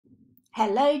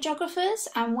Hello geographers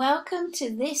and welcome to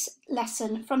this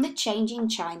lesson from the Changing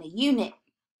China unit.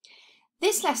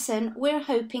 This lesson we're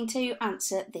hoping to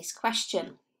answer this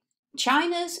question.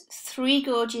 China's Three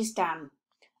Gorges Dam,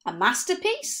 a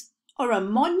masterpiece or a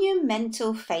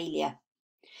monumental failure?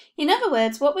 In other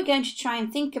words, what we're going to try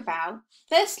and think about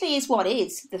firstly is what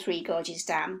is the Three Gorges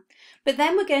Dam, but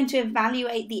then we're going to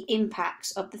evaluate the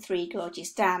impacts of the Three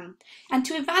Gorges Dam. And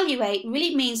to evaluate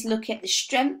really means look at the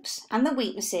strengths and the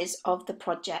weaknesses of the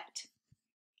project.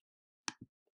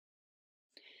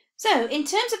 So in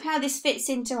terms of how this fits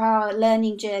into our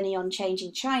learning journey on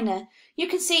Changing China, you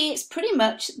can see it's pretty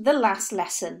much the last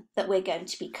lesson that we're going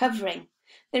to be covering.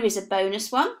 There is a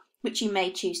bonus one, which you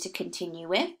may choose to continue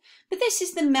with, but this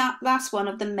is the last one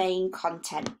of the main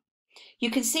content.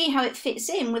 You can see how it fits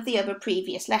in with the other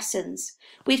previous lessons.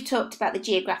 We've talked about the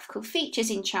geographical features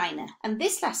in China, and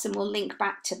this lesson will link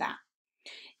back to that.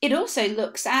 It also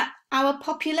looks at our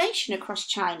population across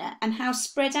China and how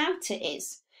spread out it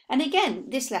is. And again,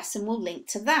 this lesson will link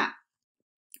to that.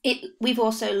 We've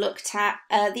also looked at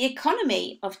the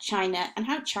economy of China and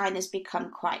how China's become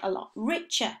quite a lot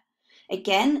richer.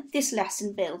 Again, this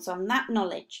lesson builds on that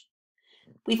knowledge.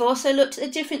 We've also looked at the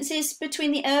differences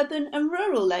between the urban and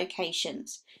rural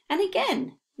locations, and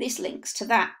again, this links to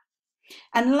that.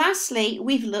 And lastly,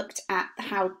 we've looked at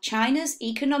how China's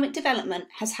economic development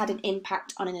has had an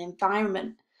impact on an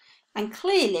environment, and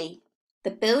clearly,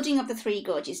 the building of the Three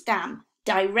Gorges Dam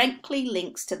directly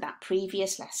links to that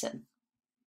previous lesson.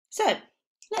 So,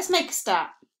 let's make a start.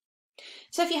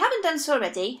 So if you haven't done so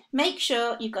already, make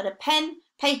sure you've got a pen,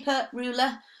 paper,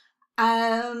 ruler,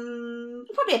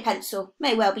 probably a pencil,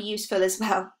 may well be useful as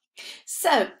well.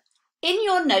 So in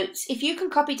your notes, if you can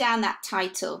copy down that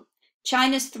title,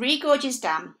 China's Three Gorges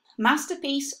Dam,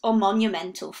 Masterpiece or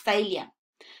Monumental Failure.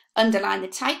 Underline the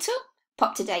title,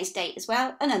 pop today's date as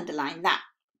well, and underline that.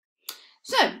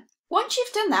 So once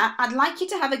you've done that, I'd like you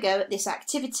to have a go at this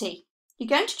activity. You're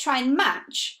going to try and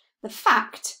match the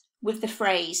fact with the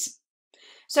phrase.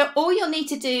 So all you'll need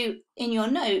to do in your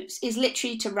notes is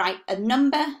literally to write a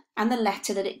number and the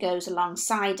letter that it goes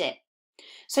alongside it.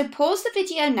 So pause the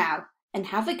video now and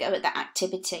have a go at that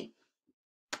activity.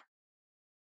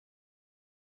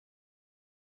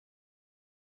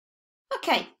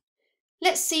 Okay,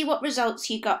 let's see what results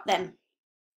you got then.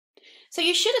 So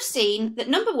you should have seen that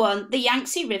number one, the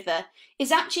Yangtze River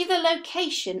is actually the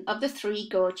location of the Three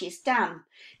Gorges Dam.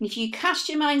 And if you cast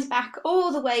your minds back all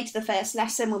the way to the first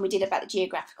lesson when we did about the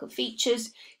geographical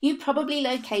features, you probably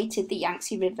located the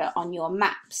Yangtze River on your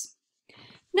maps.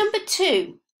 Number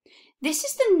two, this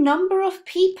is the number of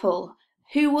people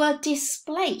who were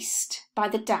displaced by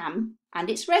the dam and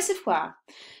its reservoir.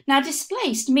 Now,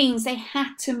 displaced means they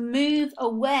had to move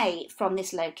away from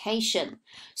this location.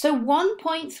 So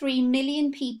 1.3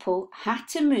 million people had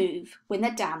to move when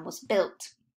the dam was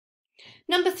built.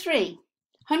 Number three,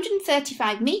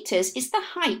 135 metres is the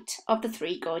height of the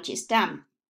Three Gorges Dam.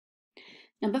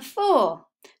 Number four,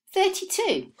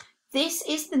 32. This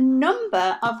is the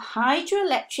number of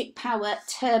hydroelectric power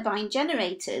turbine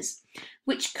generators,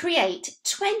 which create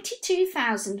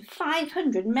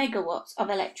 22,500 megawatts of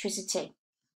electricity.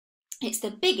 It's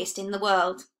the biggest in the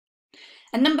world.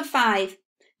 And number five,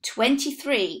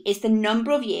 23 is the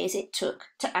number of years it took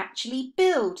to actually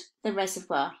build the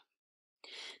reservoir.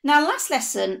 Now, last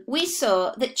lesson, we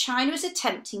saw that China is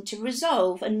attempting to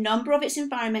resolve a number of its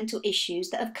environmental issues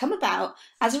that have come about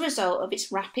as a result of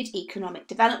its rapid economic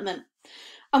development.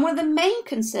 And one of the main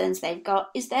concerns they've got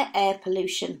is their air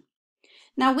pollution.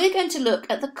 Now, we're going to look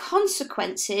at the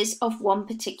consequences of one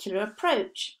particular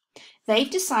approach.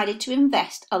 They've decided to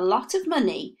invest a lot of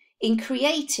money in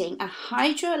creating a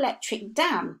hydroelectric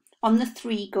dam on the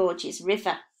Three Gorges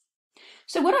River.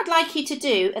 So what I'd like you to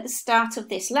do at the start of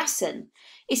this lesson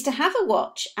is to have a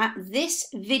watch at this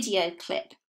video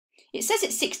clip. It says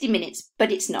it's 60 minutes,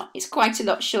 but it's not. It's quite a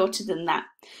lot shorter than that.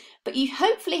 But you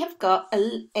hopefully have got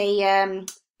a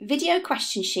video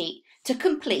question sheet to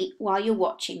complete while you're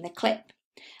watching the clip.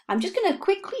 I'm just going to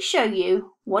quickly show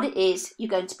you what it is you're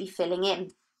going to be filling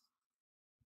in.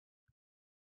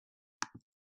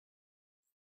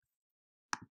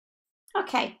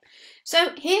 Okay, so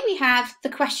here we have the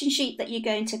question sheet that you're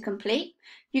going to complete.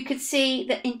 You can see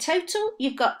that in total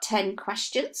you've got 10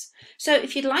 questions. So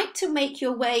if you'd like to make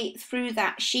your way through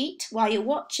that sheet while you're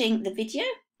watching the video,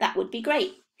 that would be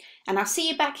great. And I'll see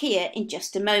you back here in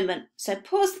just a moment. So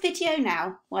pause the video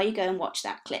now while you go and watch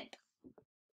that clip.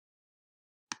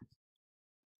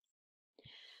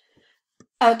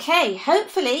 Okay,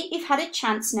 hopefully you've had a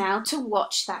chance now to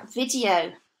watch that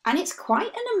video. And it's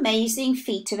quite an amazing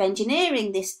feat of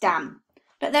engineering, this dam.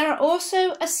 But there are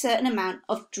also a certain amount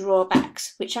of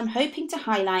drawbacks, which I'm hoping to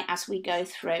highlight as we go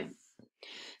through.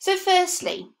 So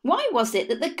firstly, why was it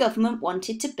that the government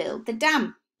wanted to build the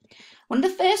dam? One of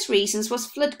the first reasons was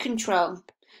flood control.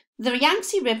 The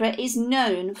Yangtze River is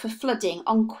known for flooding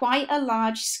on quite a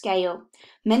large scale.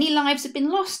 Many lives have been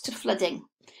lost to flooding,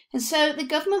 and so the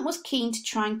government was keen to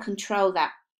try and control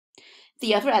that.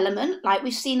 The other element, like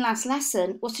we've seen last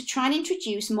lesson, was to try and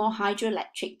introduce more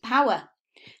hydroelectric power.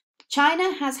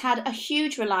 China has had a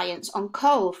huge reliance on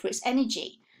coal for its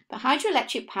energy, but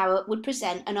hydroelectric power would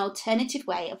present an alternative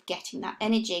way of getting that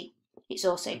energy. It's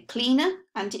also cleaner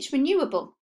and it's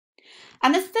renewable.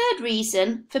 And the third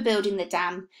reason for building the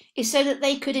dam is so that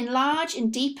they could enlarge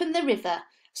and deepen the river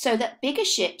so that bigger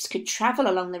ships could travel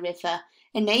along the river,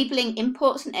 enabling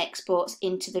imports and exports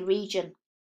into the region.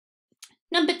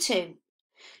 Number 2.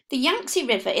 The Yangtze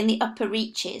River in the upper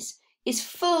reaches is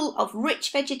full of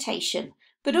rich vegetation,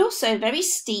 but also very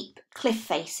steep cliff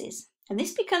faces, and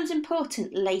this becomes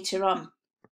important later on.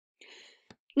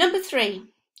 Number 3,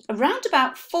 around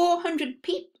about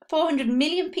 400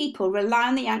 million people rely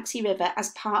on the Yangtze River as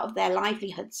part of their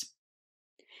livelihoods.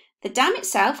 The dam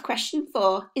itself, question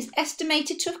 4, is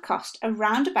estimated to have cost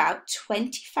around about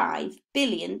 $25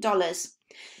 billion,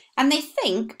 and they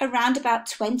think around about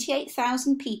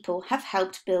 28,000 people have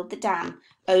helped build the dam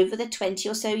over the 20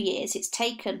 or so years it's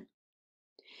taken.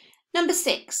 Number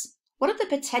 6, what are the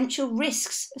potential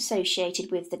risks associated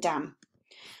with the dam?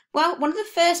 Well, one of the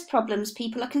first problems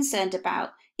people are concerned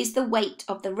about is the weight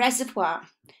of the reservoir.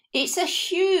 It's a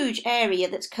huge area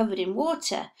that's covered in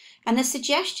water, and the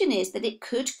suggestion is that it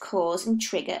could cause and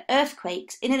trigger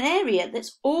earthquakes in an area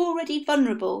that's already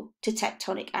vulnerable to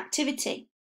tectonic activity.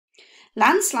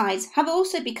 Landslides have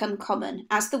also become common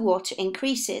as the water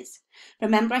increases.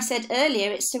 Remember I said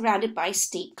earlier it's surrounded by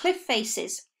steep cliff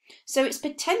faces, so its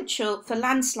potential for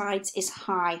landslides is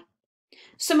high.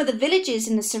 Some of the villages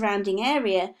in the surrounding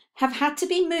area have had to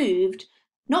be moved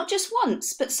not just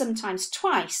once but sometimes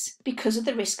twice because of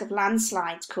the risk of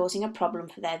landslides causing a problem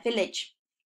for their village.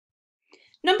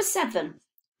 Number 7.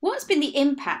 What's been the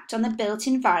impact on the built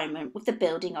environment with the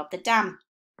building of the dam?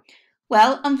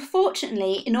 Well,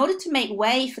 unfortunately, in order to make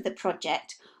way for the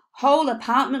project, whole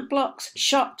apartment blocks,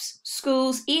 shops,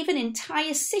 schools, even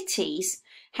entire cities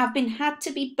have had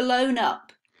to be blown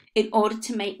up in order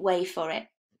to make way for it.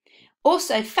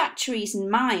 Also, factories and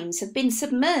mines have been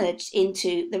submerged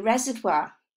into the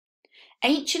reservoir.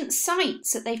 Ancient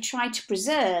sites that they've tried to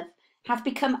preserve have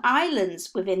become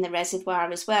islands within the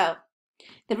reservoir as well.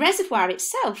 The reservoir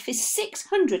itself is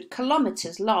 600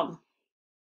 kilometres long.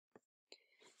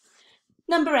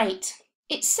 Number 8.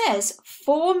 It says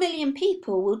 4 million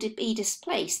people will be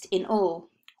displaced in all.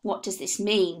 What does this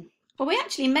mean? Well, we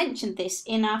actually mentioned this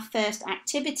in our first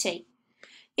activity.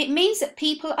 It means that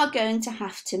people are going to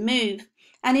have to move,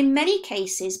 and in many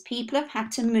cases people have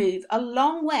had to move a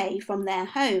long way from their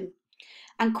home,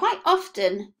 and quite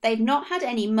often they've not had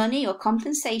any money or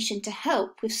compensation to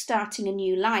help with starting a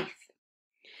new life.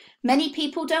 Many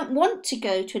people don't want to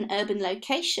go to an urban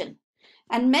location,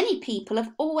 and many people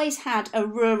have always had a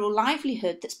rural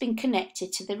livelihood that's been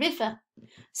connected to the river.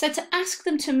 So to ask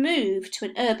them to move to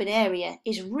an urban area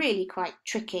is really quite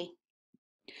tricky.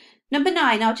 Number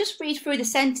 9, I'll just read through the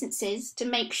sentences to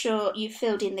make sure you've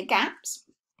filled in the gaps.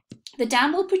 The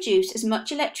dam will produce as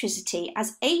much electricity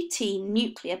as 18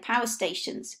 nuclear power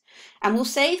stations and will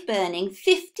save burning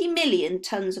 50 million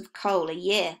tonnes of coal a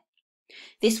year.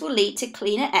 This will lead to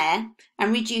cleaner air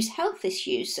and reduce health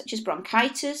issues such as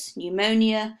bronchitis,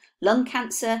 pneumonia, lung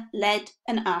cancer, lead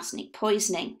and arsenic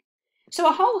poisoning. So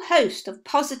a whole host of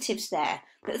positives there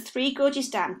that the Three Gorges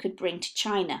Dam could bring to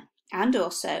China and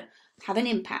also have an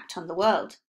impact on the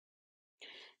world.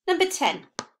 Number 10.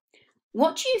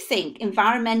 What do you think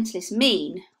environmentalists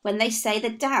mean when they say the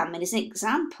dam is an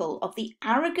example of the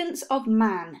arrogance of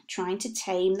man trying to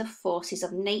tame the forces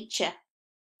of nature?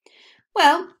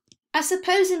 Well, I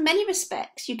suppose in many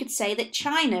respects you could say that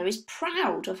China is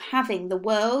proud of having the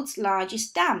world's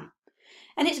largest dam,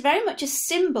 and it's very much a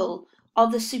symbol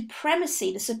of the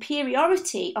supremacy, the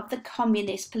superiority of the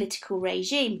communist political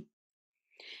regime.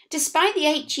 Despite the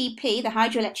HEP, the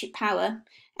hydroelectric power,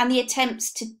 and the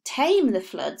attempts to tame the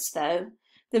floods, though,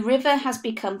 the river has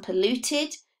become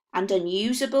polluted and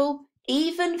unusable,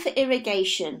 even for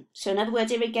irrigation. So in other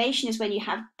words, irrigation is when you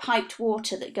have piped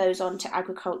water that goes on to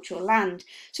agricultural land.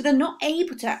 So they're not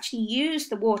able to actually use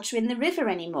the water in the river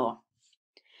anymore.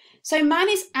 So man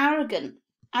is arrogant,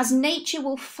 as nature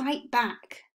will fight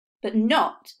back, but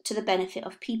not to the benefit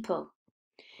of people.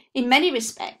 In many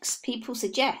respects, people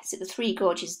suggest that the Three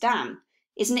Gorges Dam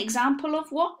is an example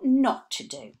of what not to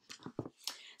do.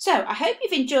 So I hope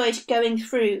you've enjoyed going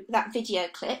through that video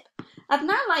clip. I'd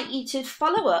now like you to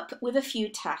follow up with a few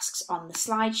tasks on the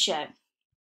slideshow.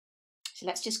 So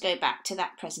let's just go back to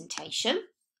that presentation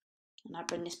and I'll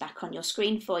bring this back on your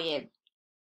screen for you.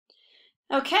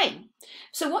 Okay,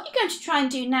 so what you're going to try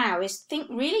and do now is think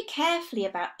really carefully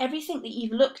about everything that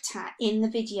you've looked at in the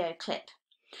video clip.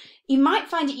 You might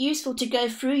find it useful to go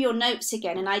through your notes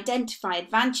again and identify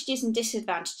advantages and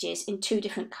disadvantages in two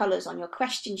different colours on your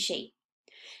question sheet.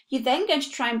 You're then going to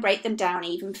try and break them down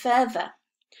even further.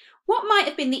 What might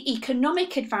have been the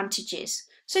economic advantages?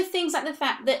 So things like the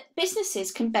fact that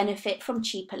businesses can benefit from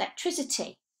cheap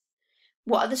electricity.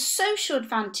 What are the social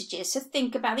advantages? So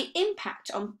think about the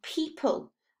impact on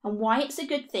people and why it's a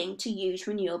good thing to use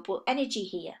renewable energy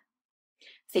here.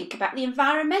 Think about the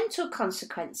environmental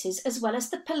consequences as well as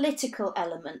the political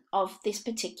element of this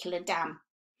particular dam.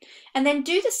 And then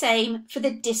do the same for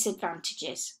the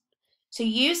disadvantages. So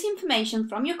use the information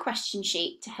from your question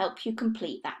sheet to help you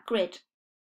complete that grid.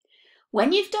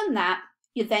 When you've done that,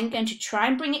 you're then going to try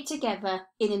and bring it together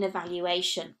in an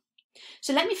evaluation.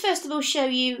 So let me first of all show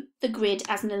you the grid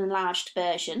as an enlarged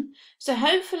version. So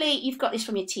hopefully you've got this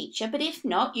from your teacher, but if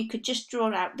not, you could just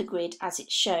draw out the grid as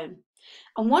it's shown.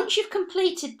 And once you've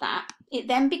completed that, it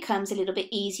then becomes a little bit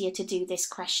easier to do this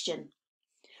question.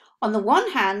 On the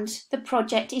one hand, the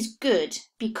project is good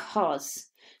because,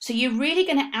 so you're really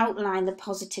going to outline the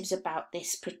positives about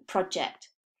this project.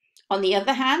 On the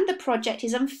other hand, the project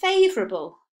is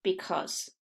unfavourable because.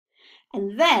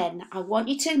 And then I want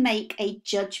you to make a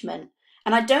judgment.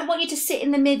 And I don't want you to sit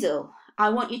in the middle. I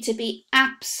want you to be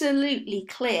absolutely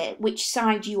clear which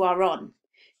side you are on.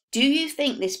 Do you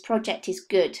think this project is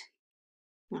good?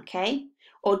 Okay?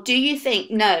 Or do you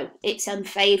think, no, it's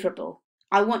unfavourable?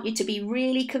 I want you to be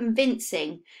really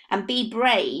convincing and be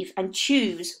brave and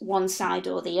choose one side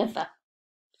or the other.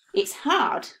 It's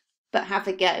hard, but have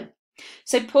a go.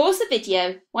 So pause the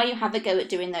video while you have a go at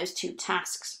doing those two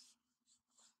tasks.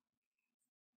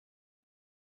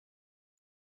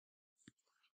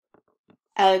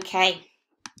 Okay,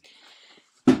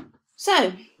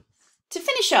 so to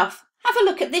finish off, have a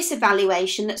look at this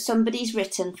evaluation that somebody's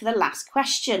written for the last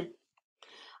question.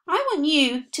 I want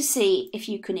you to see if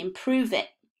you can improve it.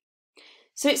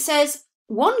 So it says,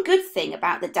 one good thing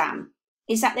about the dam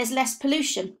is that there's less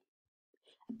pollution.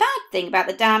 A bad thing about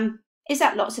the dam is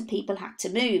that lots of people had to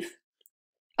move.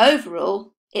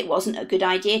 Overall, it wasn't a good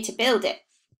idea to build it.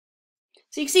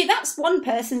 So you can see that's one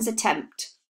person's attempt.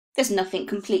 There's nothing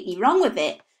completely wrong with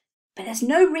it, but there's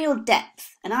no real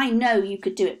depth, and I know you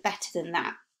could do it better than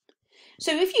that.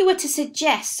 So if you were to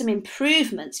suggest some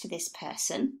improvements for this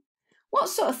person, what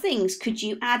sort of things could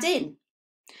you add in?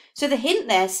 So the hint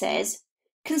there says,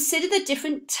 consider the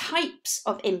different types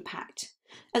of impact,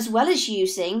 as well as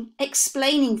using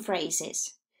explaining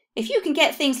phrases. If you can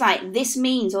get things like this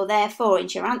means or therefore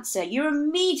into your answer, you're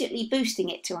immediately boosting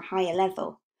it to a higher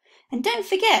level. And don't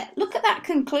forget, look at that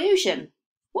conclusion.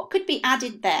 What could be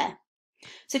added there?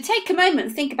 So take a moment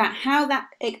and think about how that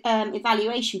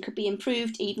evaluation could be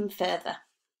improved even further.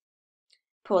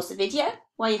 Pause the video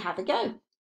while you have a go.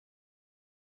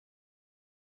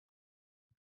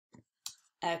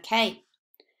 Okay.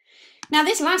 Now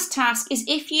this last task is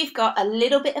if you've got a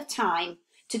little bit of time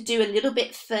to do a little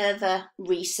bit further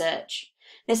research.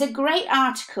 There's a great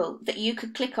article that you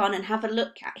could click on and have a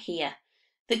look at here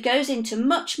that goes into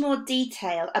much more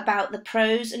detail about the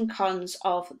pros and cons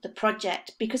of the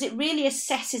project because it really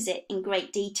assesses it in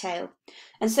great detail.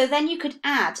 And so then you could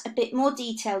add a bit more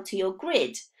detail to your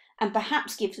grid and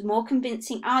perhaps give more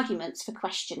convincing arguments for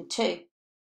question 2.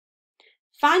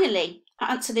 Finally,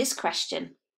 answer this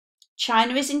question.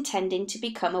 China is intending to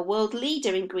become a world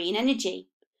leader in green energy.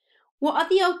 What are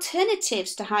the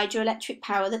alternatives to hydroelectric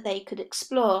power that they could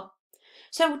explore?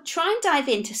 So try and dive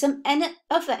into some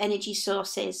other energy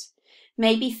sources,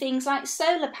 maybe things like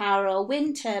solar power or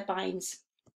wind turbines.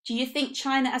 Do you think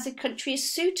China as a country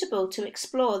is suitable to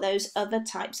explore those other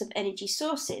types of energy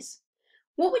sources?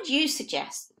 What would you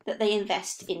suggest that they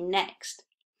invest in next?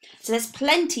 So there's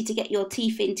plenty to get your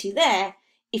teeth into there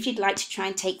if you'd like to try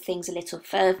and take things a little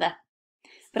further.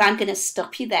 But I'm going to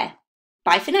stop you there.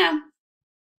 Bye for now.